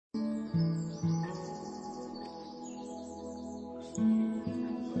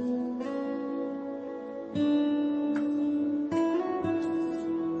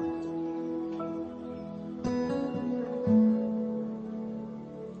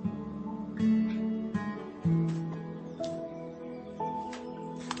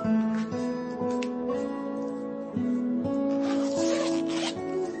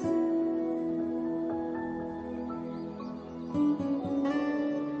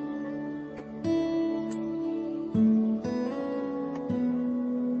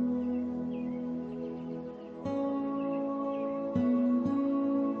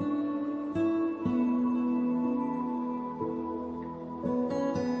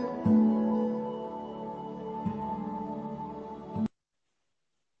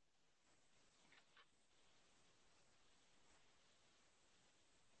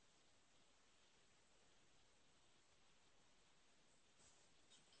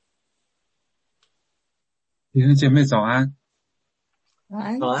弟兄姐妹早安。晚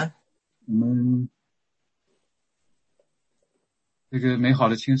安。早安。我们这个美好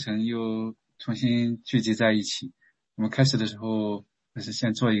的清晨又重新聚集在一起。我们开始的时候还是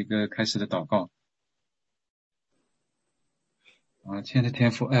先做一个开始的祷告。亲爱的天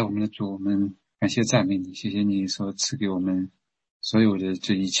父，爱我们的主，我们感谢赞美你，谢谢你所赐给我们所有的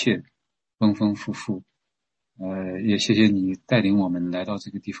这一切丰丰富富。也谢谢你带领我们来到这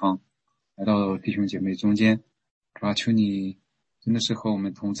个地方，来到弟兄姐妹中间。主啊，求你真的是和我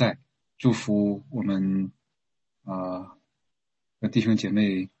们同在，祝福我们和弟兄姐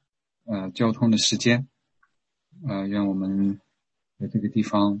妹交通的时间。愿我们在这个地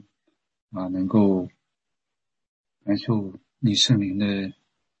方能够感受你圣灵的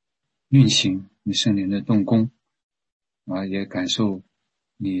运行，你圣灵的动工，也感受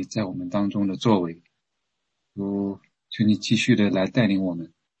你在我们当中的作为。求你继续的来带领我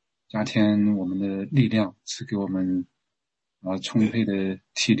们，加添我们的力量，赐给我们充沛的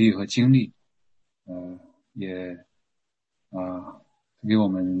体力和精力，也给我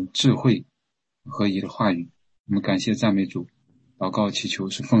们智慧合宜的话语。我们感谢赞美主，祷告祈求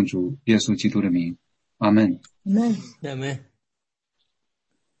是奉主耶稣基督的名，阿们。阿们。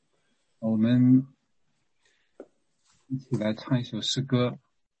我们一起来唱一首诗歌，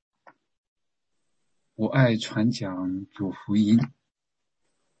我爱传讲主福音。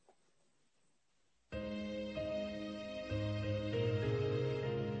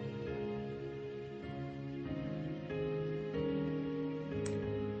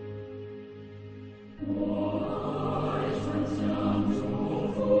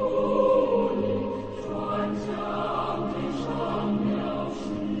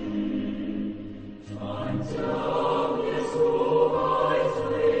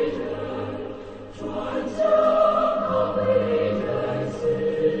传讲好为人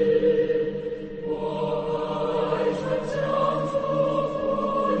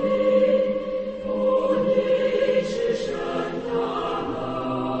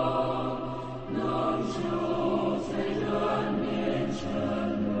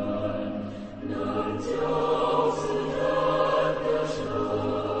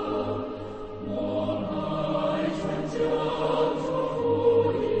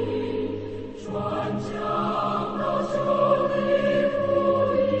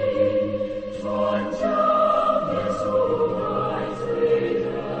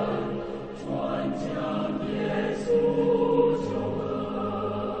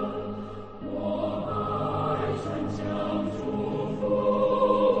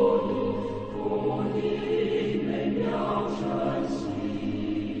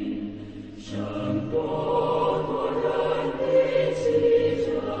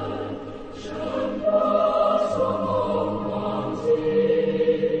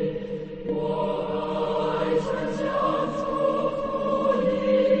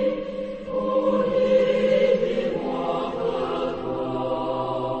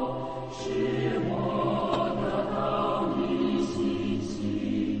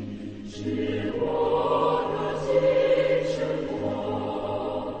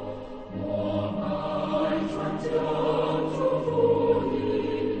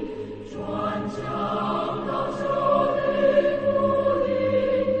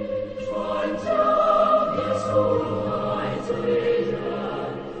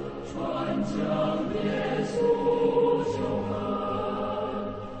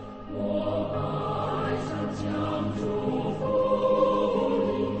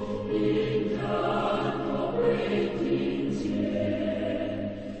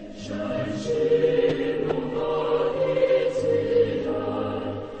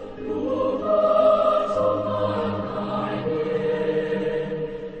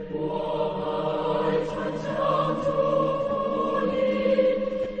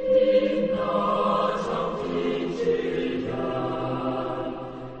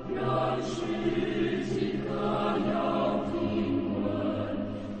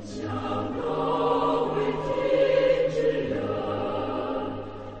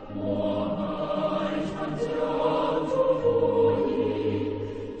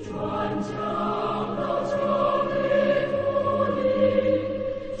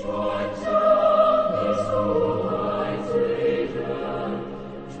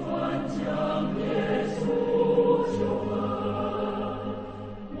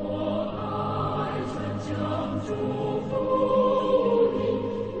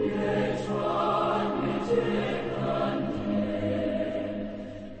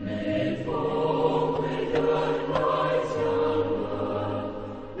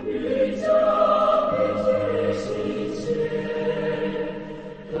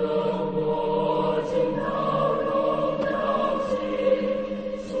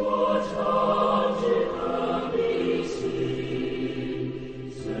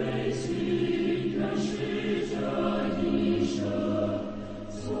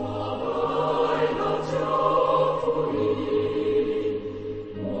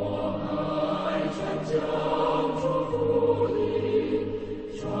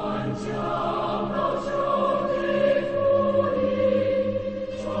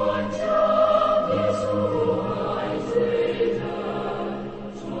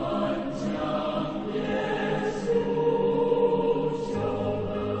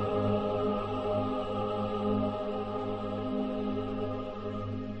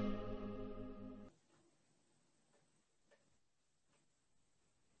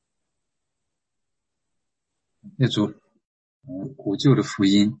业主，古旧的福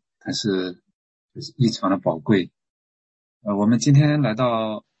音，它是就是异常的宝贵。我们今天来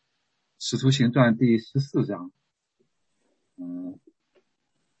到使徒行传第14章，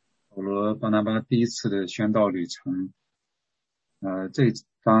保罗巴拿巴第一次的宣道旅程。这一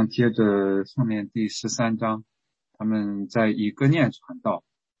章接着上面第13章，他们在以哥念传道，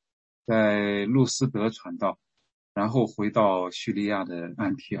在路斯德传道，然后回到叙利亚的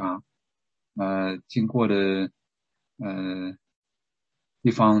安提阿。经过的地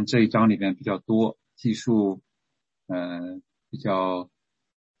方这一章里面比较多，记述比较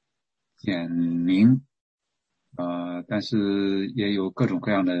简明，但是也有各种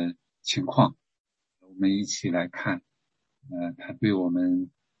各样的情况，我们一起来看，它对我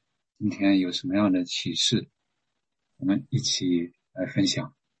们今天有什么样的启示，我们一起来分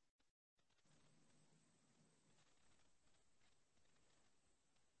享。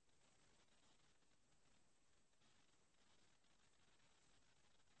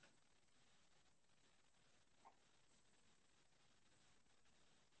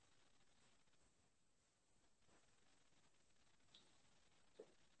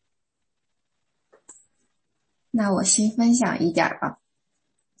那我先分享一点吧，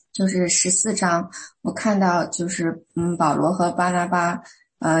就是14章，我看到就是保罗和巴拿巴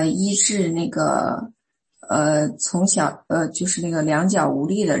医治那个从小就是那个两脚无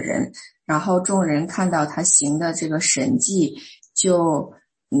力的人，然后众人看到他行的这个神迹，就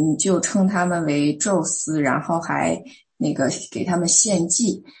称他们为宙斯，然后还那个给他们献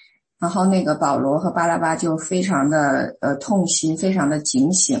祭。然后那个保罗和巴拿巴就非常的痛心，非常的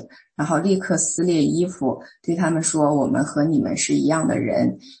警醒，然后立刻撕裂衣服，对他们说，我们和你们是一样的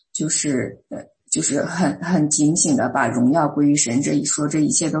人，就是很警醒的把荣耀归于神，这一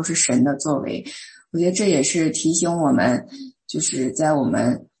切都是神的作为。我觉得这也是提醒我们，就是在我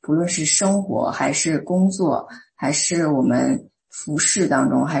们不论是生活还是工作，还是我们服侍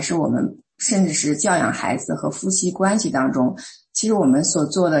当中，还是我们甚至是教养孩子和夫妻关系当中，其实我们所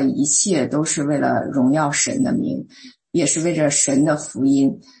做的一切都是为了荣耀神的名，也是为着神的福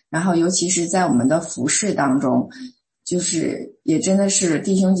音。然后尤其是在我们的服事当中，就是也真的是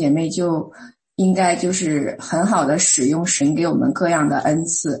弟兄姐妹就应该就是很好的使用神给我们各样的恩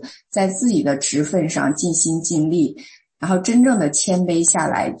赐，在自己的职分上尽心尽力，然后真正的谦卑下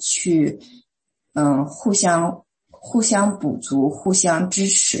来，去互相补足，互相支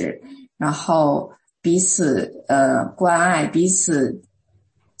持，然后彼此关爱，彼此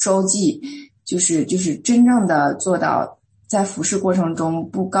周济，就是真正的做到在服事过程中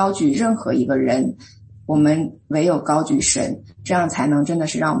不高举任何一个人，我们唯有高举神，这样才能真的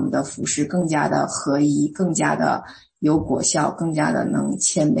是让我们的服事更加的合一，更加的有果效，更加的能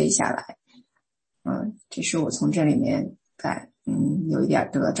谦卑下来。这是我从这里面有一点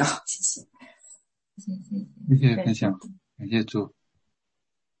得着，谢谢。谢谢分享，感谢主。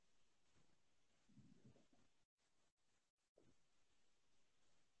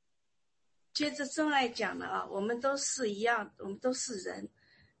接着真来讲了啊，我们都是一样，我们都是人。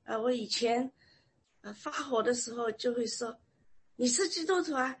我以前发火的时候就会说，你是基督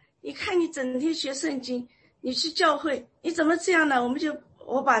徒啊，你看你整天学圣经，你去教会，你怎么这样呢？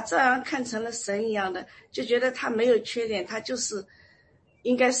我把这样看成了神一样的，就觉得他没有缺点，他就是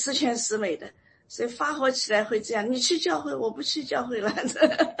应该十全十美的，所以发火起来会这样。你去教会，我不去教会了，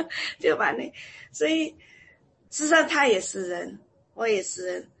就把所以实际上他也是人，我也是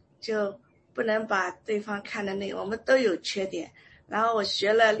人，就不能把对方看的我们都有缺点。然后我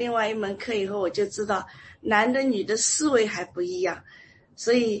学了另外一门课以后，我就知道男的女的思维还不一样，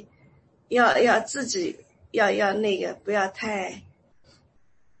所以要自己要不要太，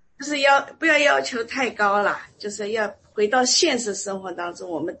就是不要要求太高了，就是要回到现实生活当中，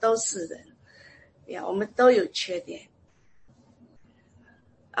我们都是人呀，我们都有缺点。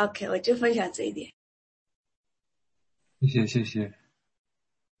OK， 我就分享这一点。谢谢。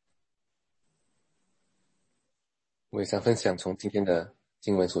我也想分享从今天的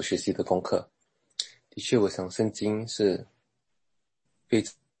经文所学习的功课。的确，我想圣经是非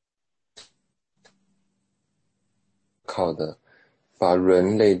常靠的，把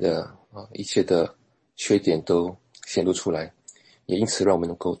人类的一切的缺点都显露出来，也因此让我们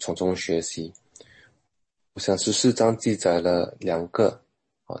能够从中学习。我想14章记载了2个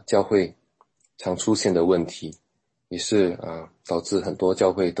教会常出现的问题，也是导致很多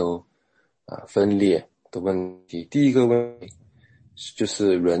教会都分裂的问题。第一个问题就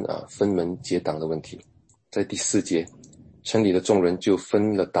是人分门结党的问题。在第4节，城里的众人就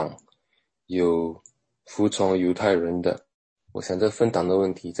分了党，有服从犹太人的。我想这分党的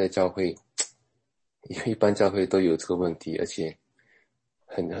问题在教会，一般教会都有这个问题，而且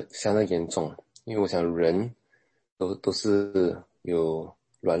相当严重。因为我想人都是有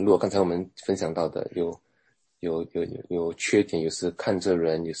软弱，刚才我们分享到的有缺点，有时看着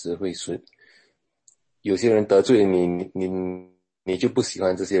人，有时会有些人得罪你就不喜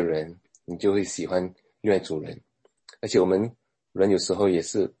欢这些人，你就会喜欢另外一组人。而且我们人有时候也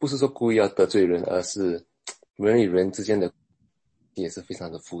是不是说故意要得罪人，而是人与人之间的也是非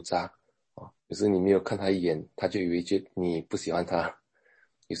常的复杂有时你没有看他一眼，他就以为你不喜欢他，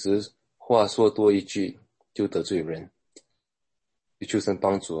有时话说多一句就得罪人。求神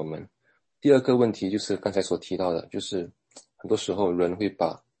帮助我们。第二个问题就是刚才所提到的，就是很多时候人会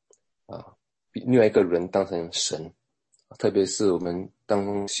把另外一个人当成神，特别是我们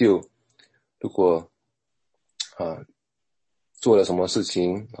当秀如果做了什么事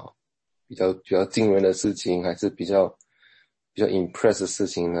情比较惊人的事情，还是比较 impress 的事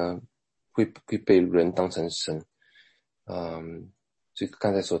情呢，会被人当成神。所以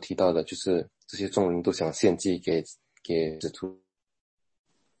刚才所提到的就是这些众人都想献祭给使徒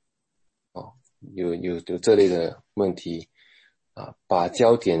有这类的问题把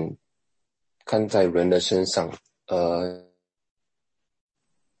焦点看在人的身上，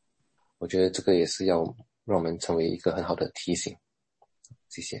我觉得这个也是要让我们成为一个很好的提醒。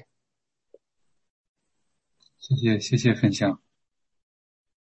谢谢。谢谢分享。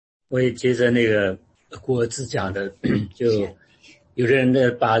我也接着那个国子讲的，就有的人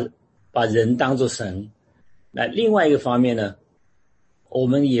呢把人当作神，那另外一个方面呢，我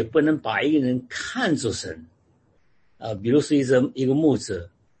们也不能把一个人看作神比如说一个牧者，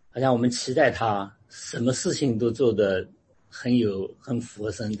好像我们期待他什么事情都做得很符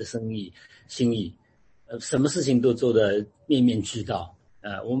合神的心意，什么事情都做得面面俱到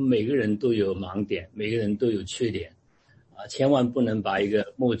我们每个人都有盲点，每个人都有缺点千万不能把一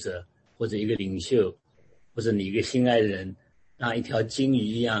个牧者或者一个领袖或者你一个心爱的人当一条金鱼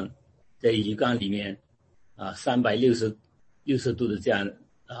一样在鱼缸里面360度的这样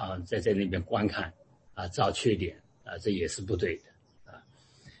在那边观看找缺点这也是不对的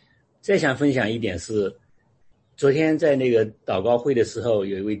再想分享一点是，昨天在那个祷告会的时候，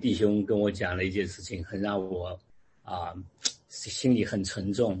有一位弟兄跟我讲了一件事情，很让我心里很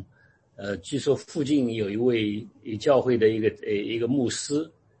沉重。据说附近有一位教会的一个牧师，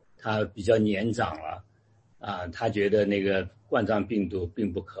他比较年长了他觉得那个冠状病毒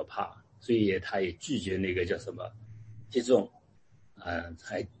并不可怕，所以他也拒绝那个叫什么接种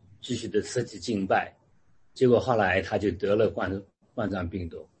还继续的设计敬拜，结果后来他就得了冠状病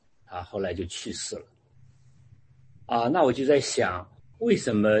毒后来就去世了那我就在想，为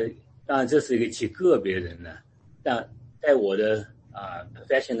什么当然这是一起个别人呢，但在我的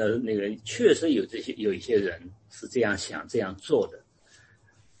profession 的那个确实有一些人是这样想这样做的。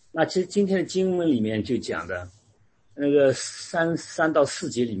那其实今天的经文里面就讲的那个3到4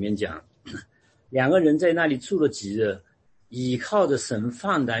节里面讲，两个人在那里住了几日，倚靠着神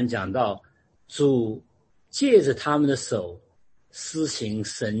放胆讲道，主借着他们的手施行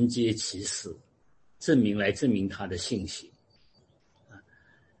神迹奇事，证明他的信息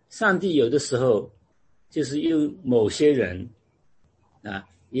上帝有的时候就是用某些人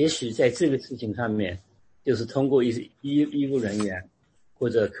也许在这个事情上面就是通过医务人员或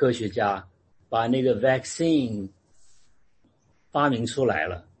者科学家把那个 vaccine 发明出来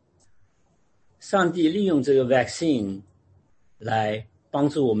了，上帝利用这个 vaccine 来帮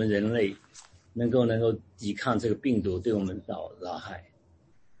助我们人类能够抵抗这个病毒对我们扰害。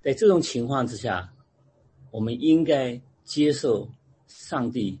在这种情况之下，我们应该接受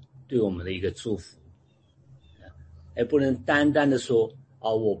上帝对我们的一个祝福，而不能单单的说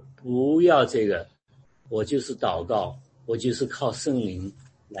我不要这个，我就是祷告，我就是靠圣灵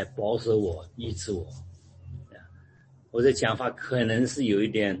来保守我医治我我的讲法可能是有一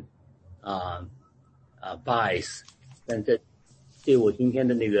点bias， 但这对我今天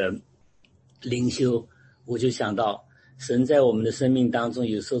的那个灵修，我就想到神在我们的生命当中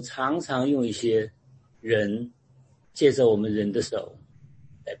有时候常常用一些人借着我们人的手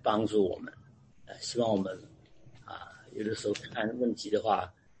来帮助我们希望我们有的时候看问题的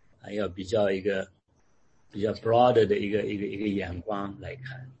话要比较 broad 的一个眼光来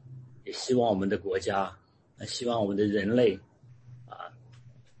看，也希望我们的国家希望我们的人类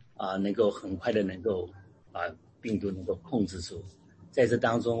能够很快的能够把病毒能够控制住。在这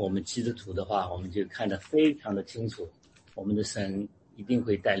当中我们基督徒的话，我们就看得非常的清楚，我们的神一定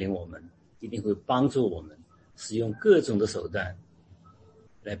会带领我们，一定会帮助我们，使用各种的手段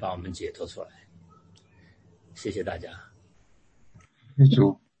来把我们解脱出来。谢谢大家。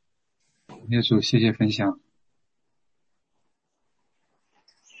业主谢谢分享。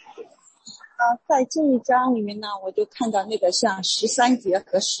在这一章里面呢，我就看到那个像13节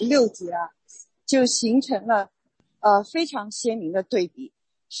和16节就形成了非常鲜明的对比。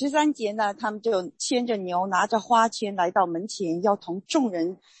13节呢，他们就牵着牛，拿着花圈来到门前，要同众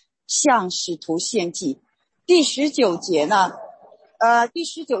人向使徒献祭。第19节呢，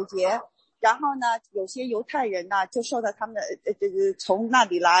然后呢，有些犹太人呢就受到他们的从那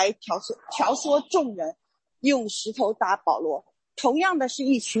里来挑唆众人用石头打保罗。同样的是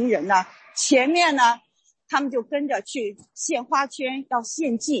一群人呢，前面呢他们就跟着去献花圈，要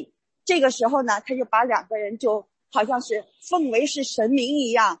献祭。这个时候呢，他就把2个人就好像是奉为是神明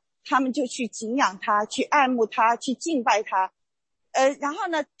一样，他们就去敬仰他，去爱慕他，去敬拜他。然后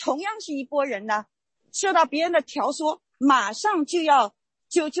呢，同样是一拨人呢，受到别人的挑唆，马上就要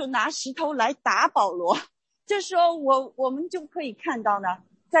就拿石头来打保罗。这时候我们就可以看到呢，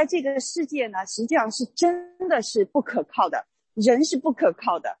在这个世界呢，实际上是真的是不可靠的，人是不可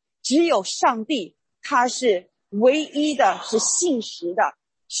靠的，只有上帝，他是唯一的，是信实的，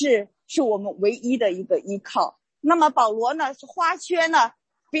是我们唯一的一个依靠。那么保罗呢，是花圈呢，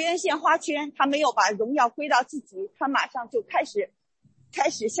别人献花圈，他没有把荣耀归到自己，他马上就开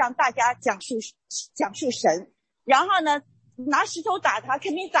始向大家讲述神。然后呢，拿石头打他，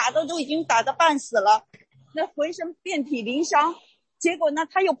肯定打的都已经打得半死了，那浑身遍体鳞伤。结果呢，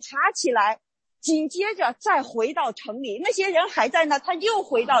他又爬起来，紧接着再回到城里，那些人还在那，他又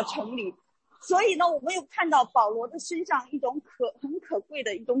回到城里。所以呢，我们又看到保罗的身上一种很可贵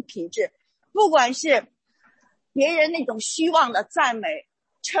的一种品质，不管是别人那种虚妄的赞美、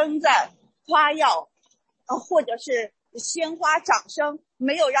称赞、夸耀，或者是鲜花掌声，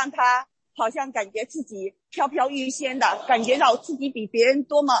没有让他好像感觉自己飘飘欲仙的，感觉到自己比别人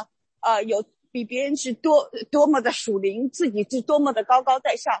多么比别人是多么的属灵，自己是多么的高高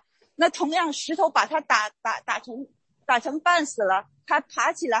在上。那同样石头把他打成半死了，他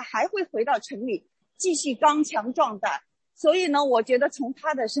爬起来还会回到城里继续刚强壮胆。所以呢，我觉得从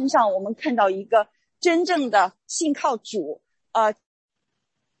他的身上我们看到一个真正的信靠主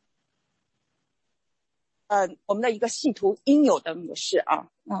我们的一个信徒应有的模式啊。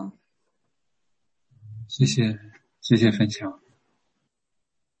谢谢分享。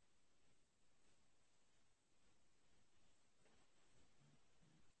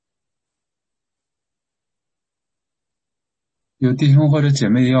有弟兄或者姐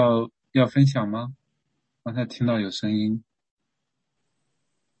妹要分享吗？刚才听到有声音。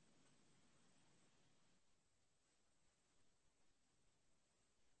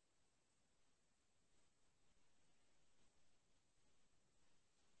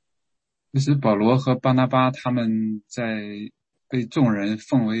就是保罗和巴拿巴他们在被众人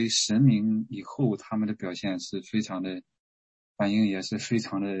奉为神明以后，他们的表现是非常的，反应也是非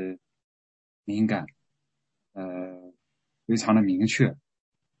常的敏感，非常的明确，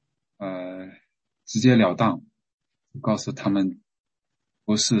直截了当，告诉他们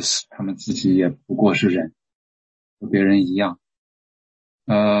不是他们自己也不过是人，和别人一样。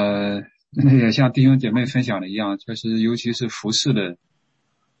也像弟兄姐妹分享的一样，确实尤其是服侍的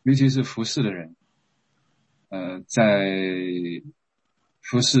人，在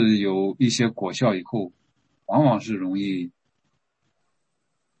服侍有一些果效以后，往往是容易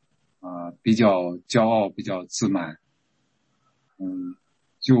比较骄傲，比较自满，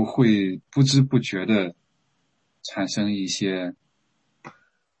就会不知不觉的产生一些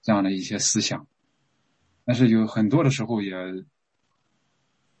这样的一些思想。但是有很多的时候也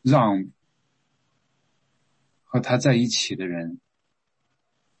让和他在一起的人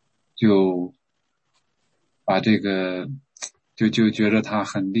就把这个就觉得他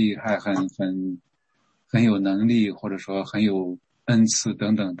很厉害，很有能力，或者说很有恩赐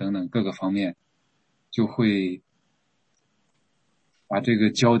等等各个方面，就会把这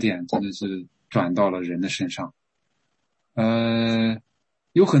个焦点真的是转到了人的身上。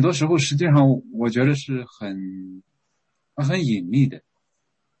有很多时候实际上我觉得是很隐秘的。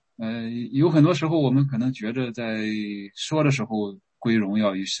有很多时候我们可能觉得在说的时候归荣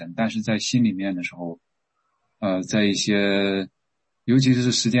耀于神，但是在心里面的时候，在一些尤其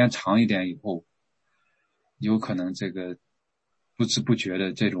是时间长一点以后，有可能这个不知不觉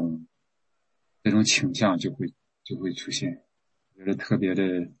的这种倾向就会出现。我觉得特别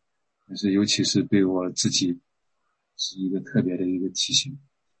的，就是尤其是对我自己是一个特别的一个提醒。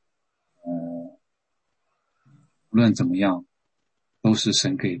无论怎么样，都是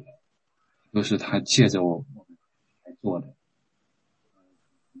神给的，都是他借着我们来做的。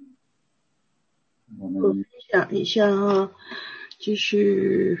我分享一下啊，就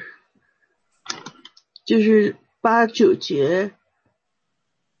是8、9节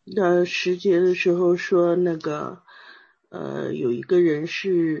的10节的时候说那个有一个人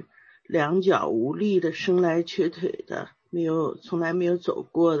是两脚无力的，生来瘸腿的，从来没有走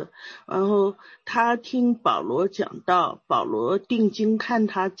过的。然后他听保罗讲道，保罗定睛看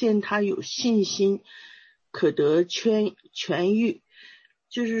他，见他有信心，可得痊愈。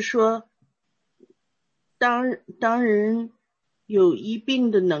就是说，当人有医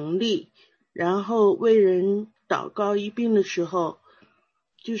病的能力，然后为人祷告医病的时候，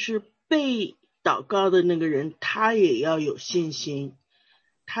就是被祷告的那个人，他也要有信心，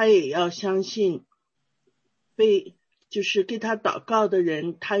他也要相信就是给他祷告的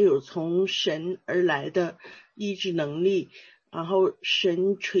人，他有从神而来的医治能力，然后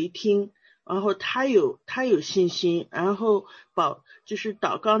神垂听，然后他有信心，然后就是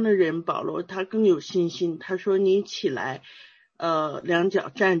祷告的人保罗他更有信心，他说你起来两脚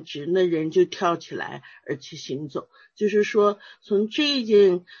站直，那人就跳起来而去行走。就是说从这一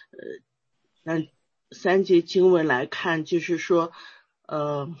件三节经文来看，就是说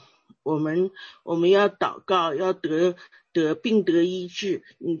我们要祷告，要得病得医治，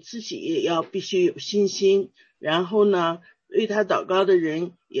你自己也要必须有信心，然后呢为他祷告的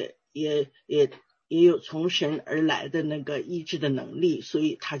人也有从神而来的那个医治的能力，所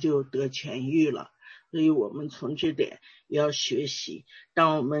以他就得痊愈了。所以我们从这点也要学习，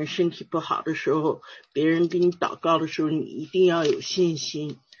当我们身体不好的时候，别人给你祷告的时候，你一定要有信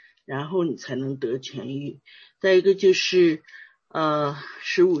心，然后你才能得痊愈。再一个就是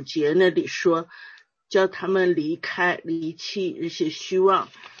15节那里说，叫他们离弃这些虚妄，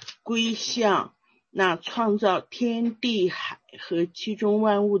归向那创造天地海和其中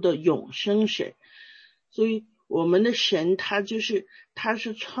万物的永生神。所以我们的神他是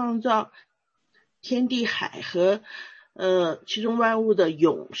创造天地海和其中万物的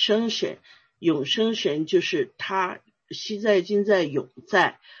永生神。永生神就是他昔在今在永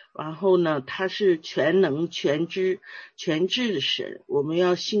在，然后呢他是全能全知全智的神，我们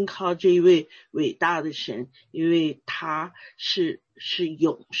要信靠这一位伟大的神，因为他是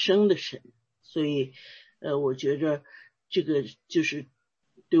永生的神。所以我觉得这个就是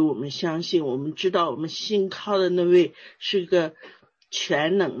对我们相信，我们知道我们信靠的那位是个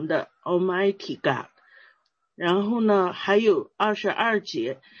全能的 Almighty God。 然后呢还有22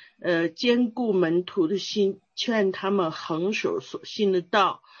节坚固门徒的心，劝他们恒守所信的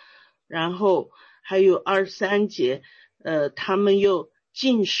道。然后还有23节他们又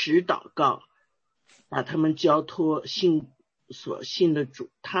禁食祷告，把他们交托所信的主。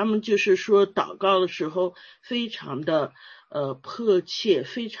他们就是说祷告的时候非常的迫切，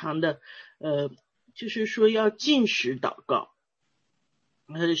非常的就是说要禁食祷告，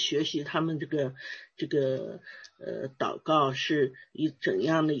学习他们这个祷告是以怎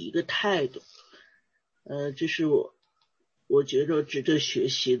样的一个态度。这是我觉得值得学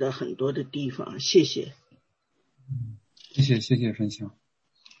习的很多的地方。谢谢。谢谢分享。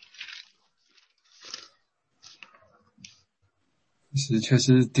确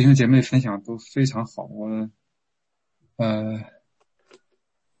实弟兄姐妹分享都非常好，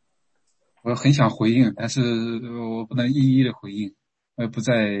我很想回应，但是我不能一一的回应，不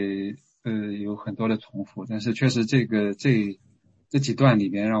再有很多的重复。但是确实这几段里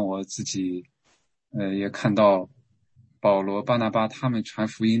面让我自己也看到保罗巴拿巴他们传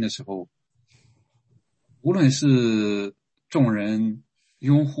福音的时候，无论是众人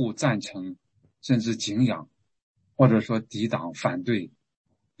拥护赞成甚至敬仰，或者说抵挡反对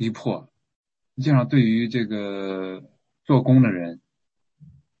逼迫，实际上对于这个做工的人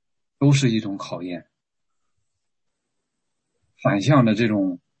都是一种考验。反向的这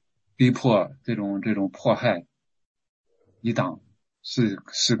种逼迫，这种迫害抵挡是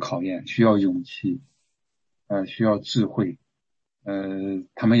考验，需要勇气，需要智慧，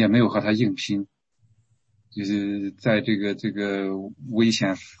他们也没有和他硬拼，就是在这个危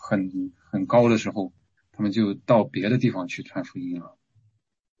险很高的时候，他们就到别的地方去传福音了。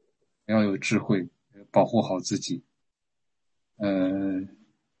要有智慧，保护好自己。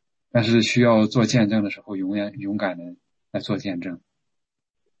但是需要做见证的时候，勇敢的来做见证。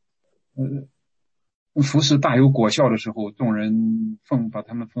服侍大有果效的时候，众人把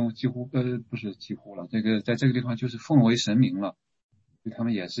他们奉几乎不是几乎了，这个在这个地方就是奉为神明了，对他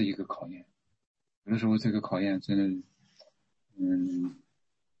们也是一个考验。有的时候这个考验真的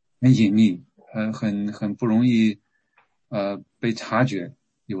很隐秘，很不容易被察觉，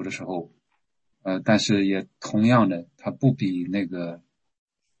有的时候但是也同样的，它不比那个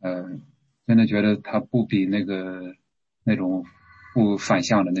真的觉得它不比那种不反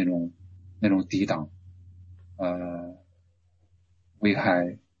向的那种抵挡危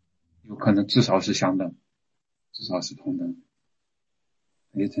害有可能至少是相等，至少是同等。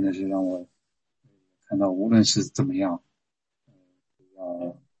也真的是让我看到无论是怎么样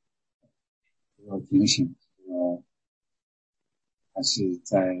要警醒，还是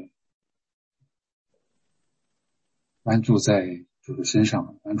在关注在主的身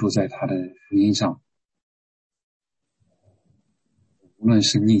上，关注在他的福音上，无论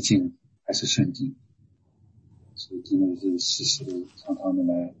是逆境还是顺境，是真的是时时的常常的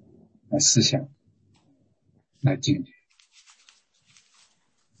来思想，来警觉。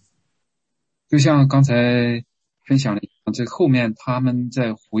就像刚才分享的一样，这后面他们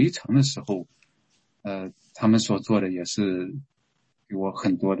在回程的时候，他们所做的也是给我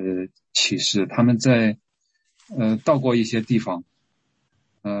很多的启示。他们在到过一些地方，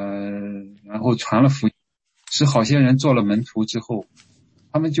然后传了福音，使好些人做了门徒之后，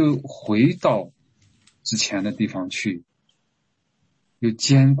他们就回到之前的地方去，又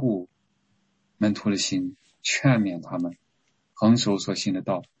坚固门徒的心，劝勉他们恒守所信的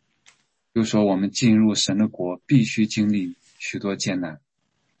道。就说我们进入神的国必须经历许多艰难。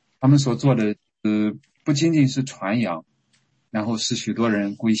他们所做的不仅仅是传扬，然后使许多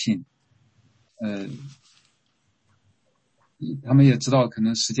人归信，他们也知道可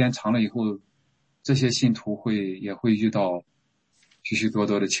能时间长了以后，这些信徒也会遇到许许多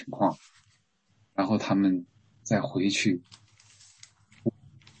多的情况，然后他们再回去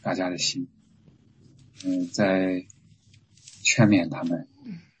大家的心，再劝勉他们，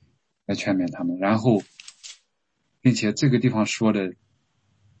然后并且这个地方说的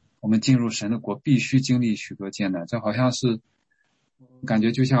我们进入神的国必须经历许多艰难，这好像是感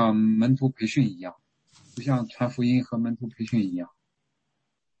觉就像门徒培训一样，就像传福音和门徒培训一样，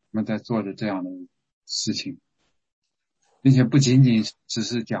我们在做着这样的事情，并且不仅仅只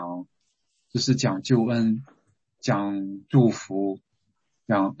是讲救恩，讲祝福，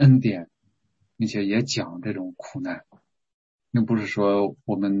讲恩典，并且也讲这种苦难，并不是说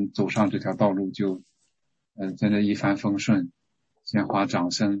我们走上这条道路就真的一帆风顺，鲜花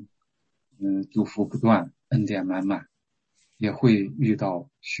掌声，祝福不断，恩典满满，也会遇到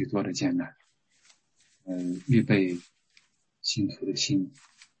许多的艰难，预备信徒的心，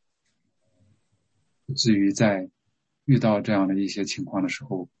不至于在遇到这样的一些情况的时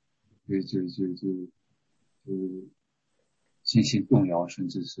候，就信心动摇，甚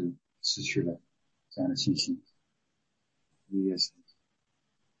至是失去了这样的信心。也是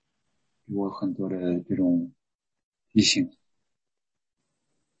给我很多的这种提醒。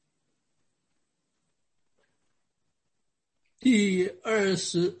第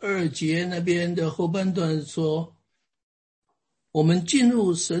22节那边的后半段说，我们进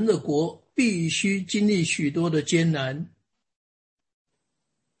入神的国必须经历许多的艰难。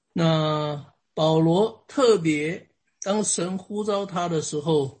那保罗特别当神呼召他的时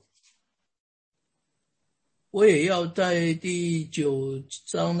候，我也要在第9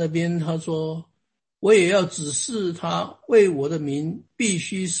章那边他说，我也要指示他为我的名必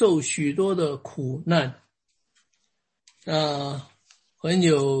须受许多的苦难。很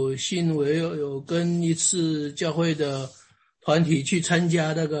有幸我有跟一次教会的团体去参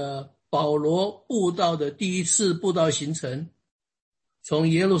加那个保罗布道的第一次布道行程，从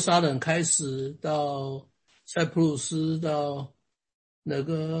耶路撒冷开始到塞浦路斯到那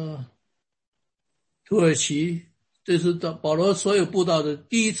个土耳其，这是保罗所有布道的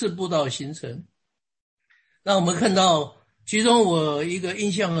第一次布道行程。那我们看到其中我一个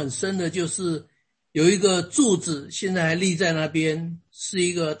印象很深的就是有一个柱子现在还立在那边，是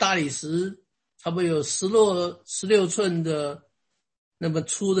一个大理石，差不多有16寸的那么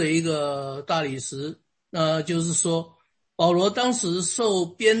粗的一个大理石。那就是说保罗当时受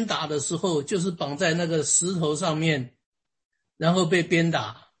鞭打的时候就是绑在那个石头上面，然后被鞭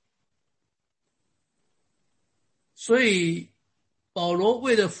打。所以保罗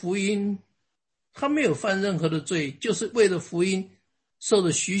为了福音，他没有犯任何的罪，就是为了福音受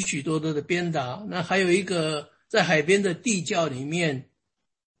了许许多多的鞭打。那还有一个在海边的地窖里面，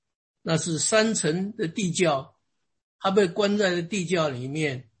那是3层的地窖，他被关在地窖里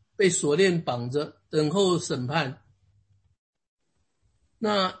面，被锁链绑着等候审判。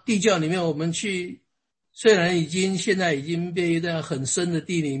那地窖里面我们去，虽然现在已经被在很深的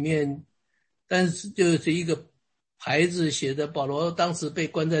地里面，但是就是一个牌子写的保罗当时被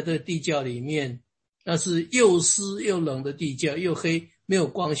关在这个地窖里面，那是又湿又冷的地窖，又黑，没有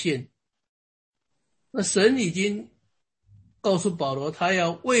光线。那神已经告诉保罗，他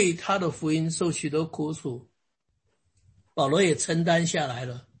要为他的福音受许多苦楚，保罗也承担下来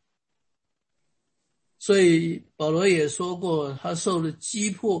了。所以保罗也说过，他受了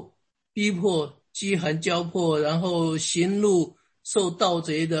逼迫、饥寒交迫，然后行路受盗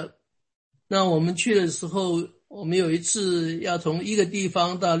贼的。那我们去的时候，我们有一次要从一个地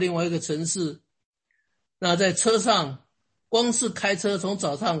方到另外一个城市，那在车上光是开车从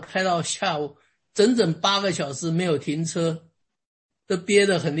早上开到下午，整整8个小时没有停车。都憋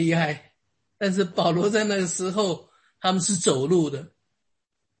得很厉害，但是保罗在那个时候他们是走路的，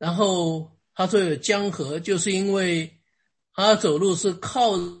然后他说有江河，就是因为他走路是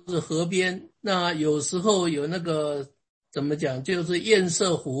靠着河边，那有时候有那个怎么讲，就是堰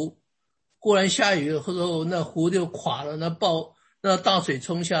塞湖，忽然下雨的时候那湖就垮了，那大水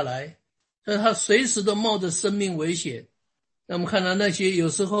冲下来，所以他随时都冒着生命危险。那么看到那些有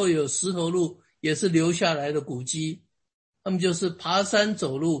时候有石头路也是留下来的古迹，他们就是爬山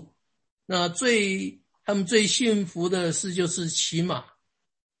走路。那他们最幸福的事就是骑马，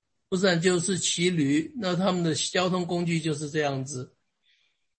不然就是骑驴，那他们的交通工具就是这样子。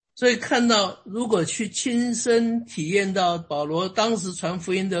所以看到如果去亲身体验到保罗当时传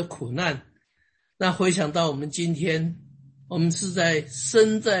福音的苦难，那回想到我们今天，我们是在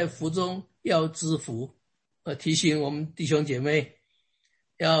身在福中要知福，提醒我们弟兄姐妹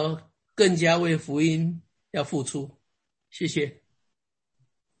要更加为福音要付出。谢谢。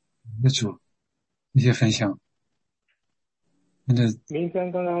那主一些分享。明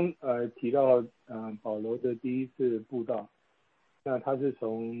山刚刚提到保罗的第一次布道，那他是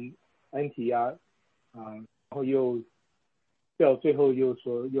从安提阿然后又到最后又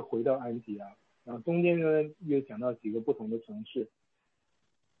说又回到安提阿，然后中间呢又讲到几个不同的城市，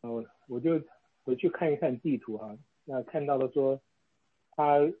我就回去看一看地图那看到了说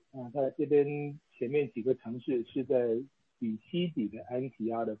他这边前面几个城市是在比西底的安提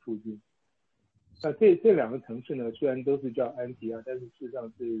阿的附近。那这两个城市呢，虽然都是叫安提阿，但是事实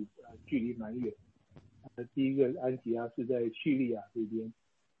上是距离蛮远。第一个安提阿是在叙利亚这边，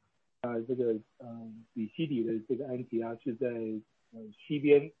这个比西底的这个安提阿是在西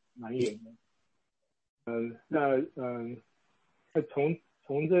边蛮远的。那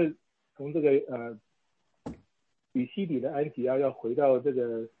从这个比西底的安提阿要回到这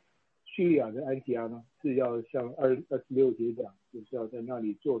个叙利亚的安提阿呢，是要像26节讲，就是要在那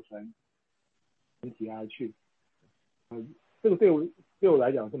里坐船安提阿去。这个对我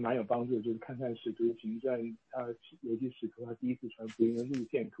来讲是蛮有帮助的，就是看看使徒行传，尤其使徒他第一次传福音的路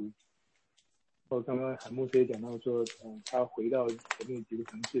线图。刚刚韩牧师也讲到说，他回到前面几个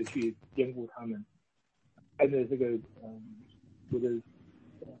城市去兼顾他们，看着这个我的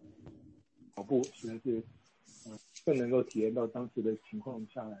跑步实在是更能够体验到当时的情况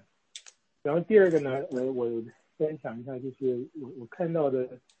下来。然后第二个呢，我分享一下，就是我看到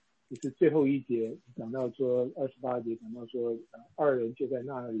的就是最后一节讲到说28节讲到说二人就在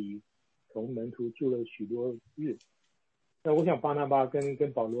那里同门徒住了许多日。那我想巴拿巴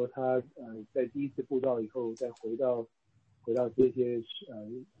跟保罗他在第一次布道以后再回到这些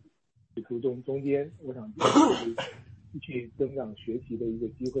使徒中间，我想就是继续增长学习的一个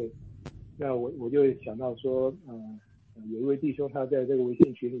机会。那我就想到说有一位弟兄他在这个微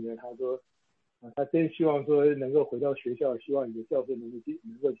信群里面他说他真希望说能够回到学校，希望你的教会能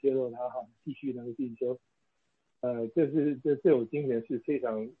够接受他继续能够进修。这种精神是非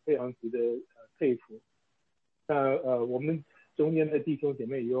常非常值得佩服。那我们中间的弟兄姐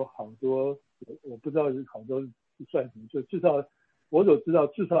妹也有好多，我不知道是好多是算什么，就至少我所知道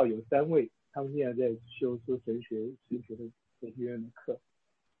至少有3位，他们现在在修神学的神学院的课。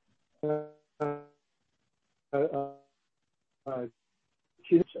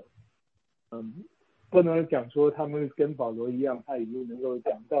其实不能讲说他们跟保罗一样，他已经能够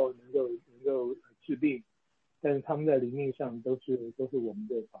讲道，能够治病，但是他们在灵命上都是我们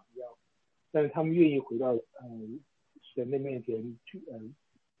的榜样。但是他们愿意回到神的面前去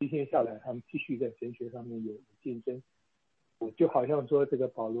一天下来，他们继续在神学上面有竞争。就好像说这个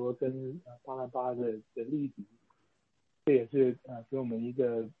保罗跟巴拿巴的例子，这也是给我们一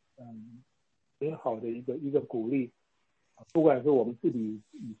个很好的一个鼓励。不管说我们自己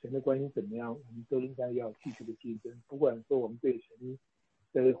与神的关系怎么样，我们都应该要继续的竞争。不管说我们对神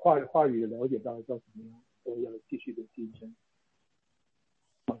的话语的了解到怎么样，都要继续的竞争。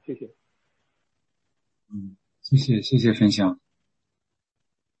好，谢谢。谢谢分享。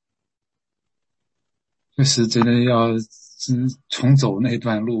确实真的要重走那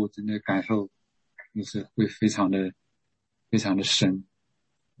段路，真的感受就是会非常的深。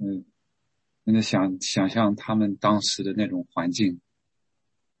真的想象他们当时的那种环境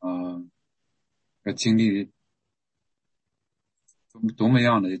要经历多么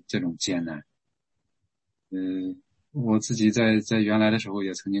样的这种艰难。我自己在原来的时候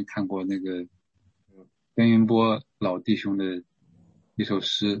也曾经看过那个边云波老弟兄的一首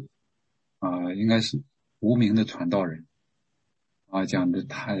诗应该是无名的传道人讲的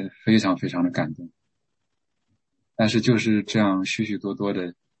太非常非常的感动。但是就是这样许许多多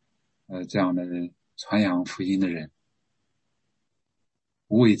的这样的传扬福音的人，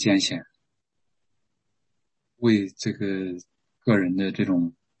不畏艰险，为这个个人的这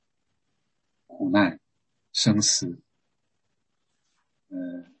种苦难、生死，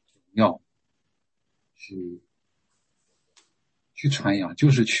要去传扬，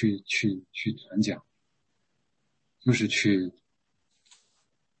就是去传讲，就是去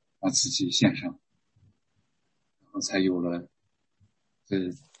把自己献上，然后才有了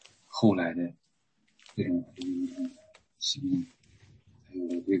这后来的这种福音的行动，才有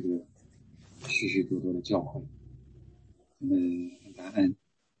了这个许许多多的教会，真的很感恩。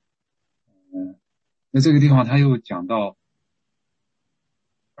那这个地方他又讲到，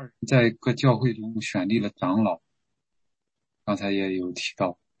在各教会中选立了长老，刚才也有提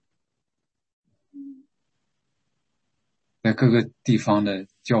到，在各个地方的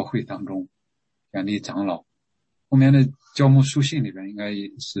教会当中选立长老。后面的教牧书信里边应该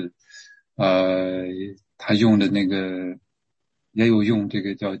也是，他用的那个也有用这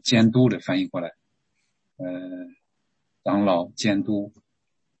个叫监督的翻译过来，长老监督，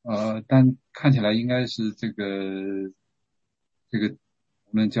但看起来应该是这个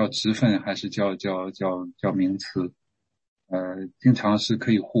无论叫职分还是叫名词，经常是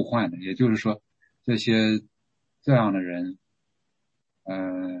可以互换的。也就是说，这样的人，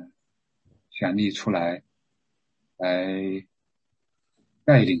选立出来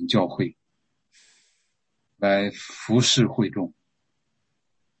带领教会，来服侍会众。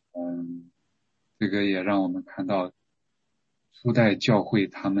这个也让我们看到初代教会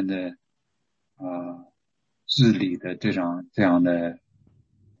他们的治理的这样的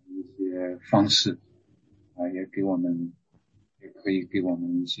一些方式，也可以给我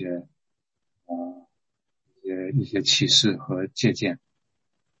们一些启示和借鉴，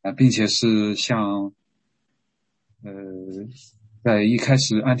并且是像在一开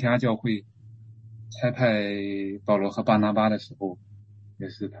始安提阿教会差派保罗和巴拿巴的时候，也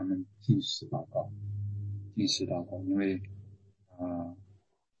是他们禁食祷告，因为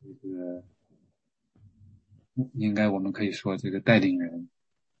这个应该我们可以说，这个带领人、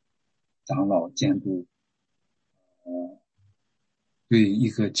长老、监督，对一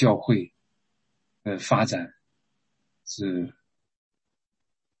个教会的发展是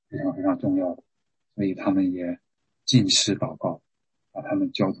非常非常重要的，所以他们也禁食祷告，把他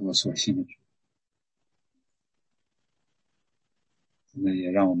们交托所信的主。那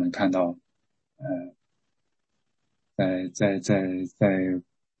也让我们看到，在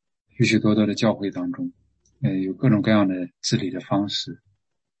许许多多的教会当中，有各种各样的治理的方式，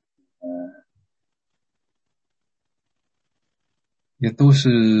也都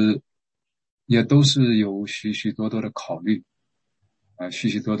是有许许多多的考虑，许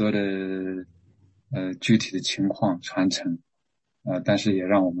许多多的具体的情况传承，但是也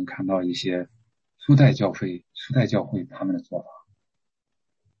让我们看到一些初代教会他们的做法，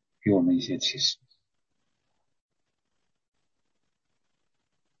给我们一些启示。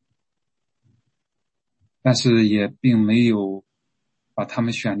但是也并没有把他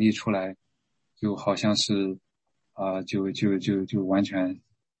们选立出来，就好像是就完全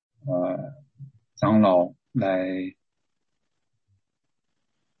长老来，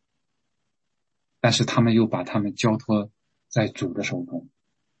但是他们又把他们交托在主的手中，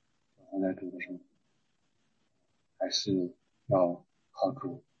还是要靠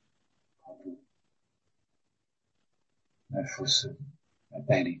主来服侍，来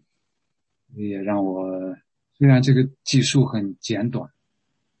带领。也让我，虽然这个记述很简短，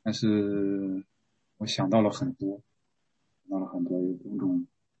但是我想到了很多有种种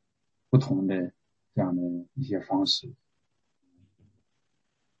不同的这样的一些方式，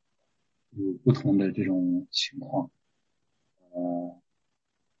有不同的这种情况，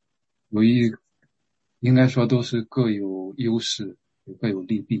应该说都是各有优势，也各有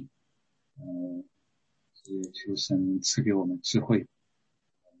利弊，也求神赐给我们智慧，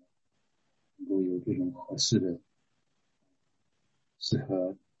能够有这种合适的、适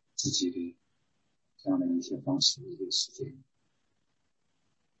合自己的这样的一些方式、一些时间。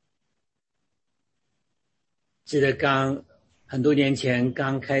记得很多年前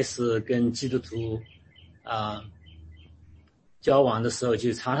刚开始跟基督徒交往的时候，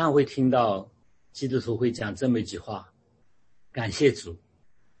就常常会听到基督徒会讲这么一句话：感谢主。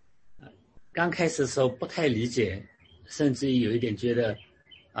刚开始的时候不太理解，甚至于有一点觉得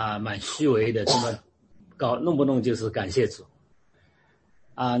蛮虚伪的，这么弄不弄就是感谢主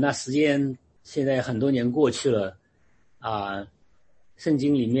那时间现在很多年过去了圣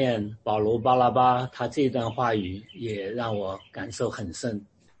经里面保罗巴拉巴他这段话语也让我感受很深。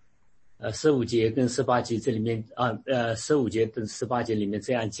15节跟18节这里面15节跟18节里面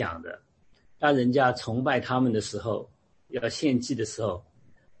这样讲的，当人家崇拜他们的时候，要献祭的时候，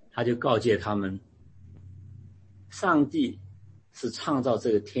他就告诫他们，上帝是创造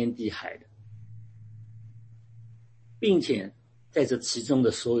这个天地海的，并且在这其中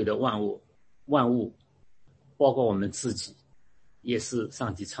的所有的万物，包括我们自己，也是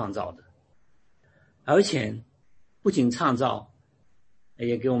上帝创造的。而且不仅创造，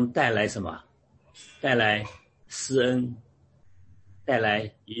也给我们带来什么？带来施恩，带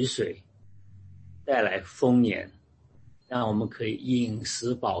来雨水，带来丰年，让我们可以饮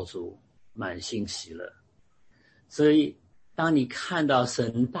食饱足，满心喜乐。所以当你看到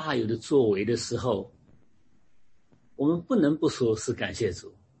神大有的作为的时候，我们不能不说是感谢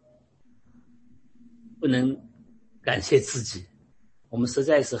主，不能感谢自己，我们实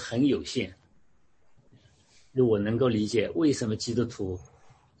在是很有限。如果能够理解为什么基督徒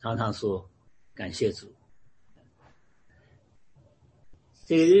常常说感谢主，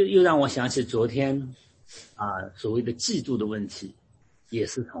这个又让我想起昨天所谓的嫉妒的问题，也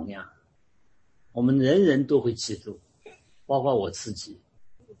是同样，我们人人都会嫉妒，包括我自己，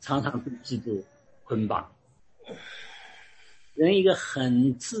常常被嫉妒捆绑。人一个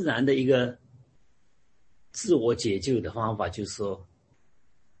很自然的一个自我解救的方法，就是说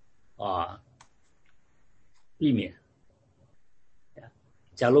避免。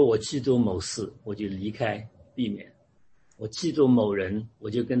假如我嫉妒某事，我就离开，避免；我嫉妒某人，我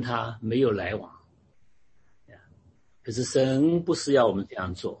就跟他没有来往。可是神不是要我们这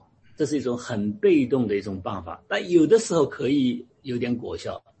样做，这是一种很被动的一种办法，但有的时候可以有点果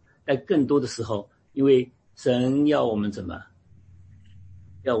效，但更多的时候，因为神要我们怎么？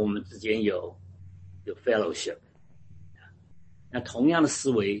要我们之间有 fellowship。 那同样的思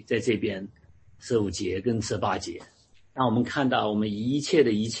维在这边15节跟18节，让我们看到我们一切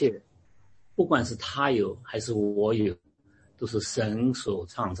的一切，不管是他有还是我有，都是神所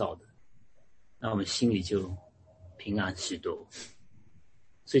创造的，那我们心里就平安许多。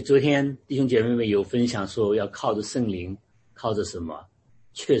所以昨天弟兄姐妹们有分享说要靠着圣灵，靠着什么？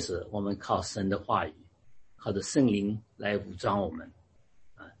确实我们靠神的话语，靠着圣灵来武装我们，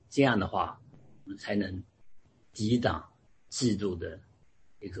这样的话我们才能抵挡嫉妒的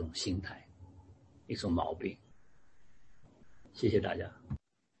一种心态，一种毛病。谢谢大家。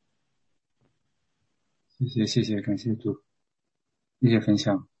谢谢，感谢主，谢谢分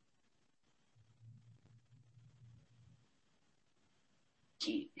享。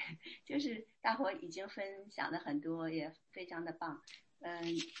就是大伙已经分享的很多，也非常的棒。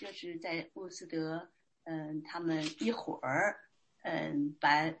就是在乌斯德，他们一会儿，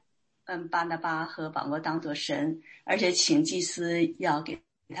把巴拿巴和保罗当作神，而且请祭司要给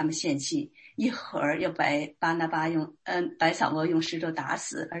他们献祭，一会儿又把巴拿巴把扫罗用石头打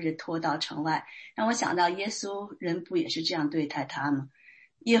死，而且拖到城外，让我想到耶稣人不也是这样对待他吗？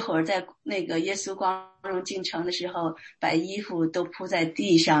一会儿在那个耶稣光荣进城的时候，把衣服都铺在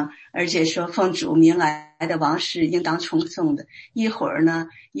地上，而且说奉主名来的王是应当称颂的。一会儿呢，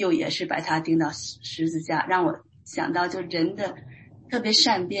又也是把他钉到十字架，让我想到就人的特别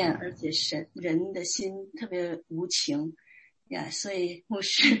善变，而且人的心特别无情呀。所以牧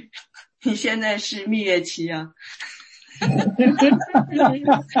师，你现在是蜜月期啊。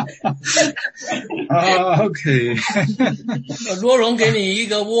OK。罗荣给你一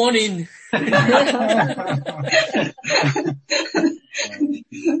个 warning。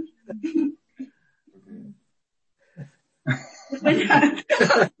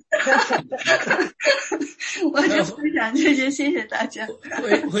我就分享这些，谢谢大家。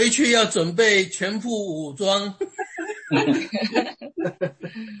回去要准备全副武装。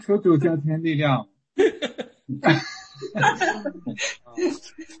求主加添力量。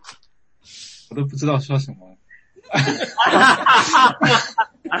我都不知道说什么。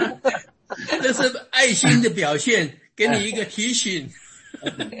这是爱心的表现，给你一个提醒。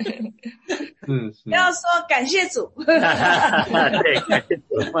是。不要说感谢主。对，感谢主。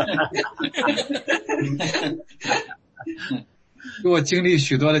如果经历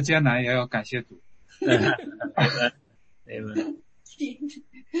许多的艰难，也要感谢主。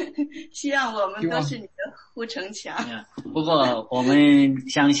希望我们都是你的护城墙。不过我们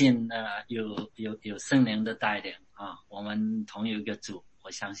相信有圣灵的带领啊，我们同有一个主，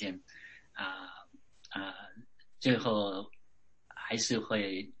我相信最后还是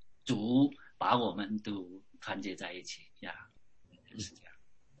会主把我们都团结在一起呀，是这样。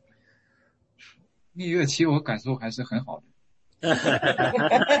蜜月期我感受还是很好的。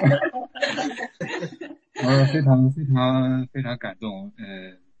非常感动。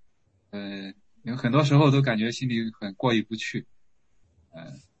有很多时候都感觉心里很过意不去。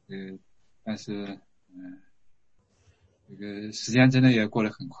但是这个时间真的也过得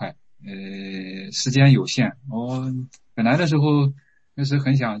很快。时间有限，我本来的时候就是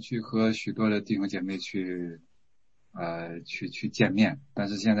很想去和许多的弟兄姐妹去去见面，但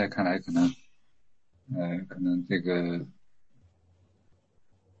是现在看来可能这个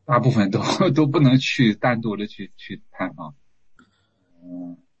大部分都不能去单独的去探访。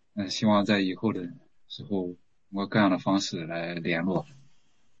希望在以后的时候通过各样的方式来联络，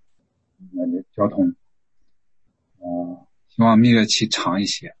交通。希望蜜月期长一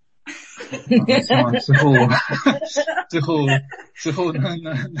些。希望之后能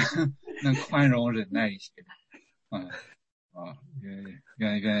宽容忍耐一些。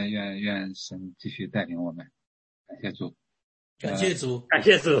愿神继续带领我们。感谢主。感谢主，感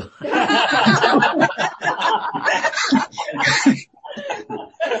谢主。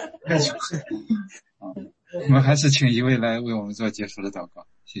我们还是请一位来为我们做结束的祷告，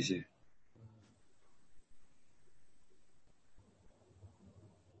谢谢。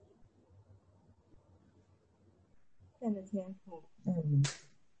善的天父，真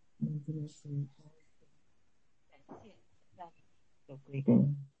的是感谢让你有归的，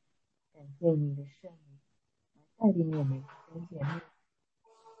感谢你的圣灵带领我们弟兄姐妹，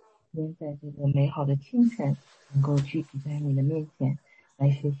今天在这个美好的清晨，能够聚集在你的面前，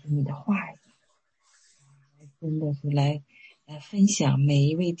来学习你的话语，真的是来分享每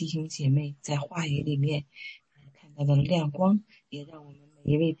一位弟兄姐妹在话语里面看到的亮光，也让我们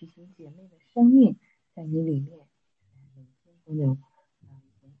每一位弟兄姐妹的生命在你里面每天都有长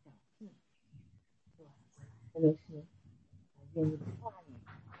进。真的是愿你的话语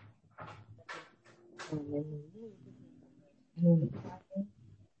我们努力因为你发声，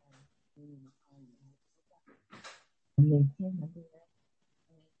我们每天能够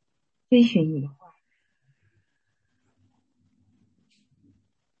追寻你的话语。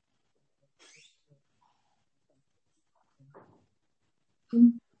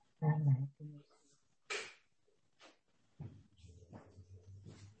来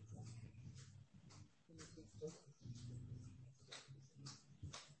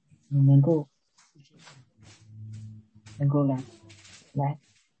你能够来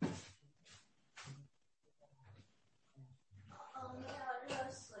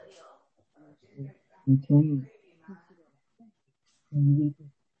你从你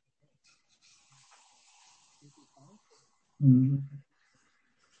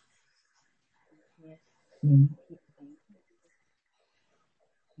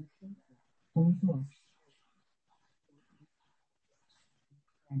工作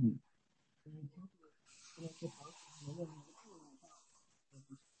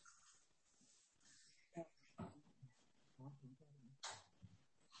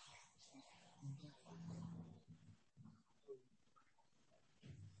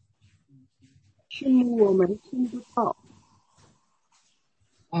是我们听不到。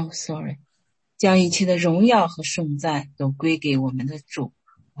sorry。将一切的荣耀和颂赞都归给我们的主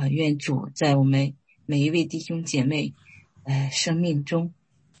愿主在我们每一位弟兄姐妹生命中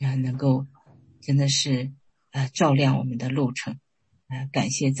能够真的是照亮我们的路程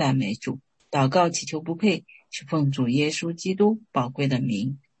感谢赞美主，祷告祈求不配，是奉主耶稣基督宝贵的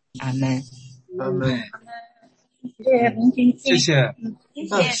名，阿们。阿们。谢谢明君姐，谢谢，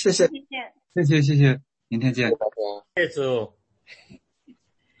谢谢，谢谢，明天见。谢谢主。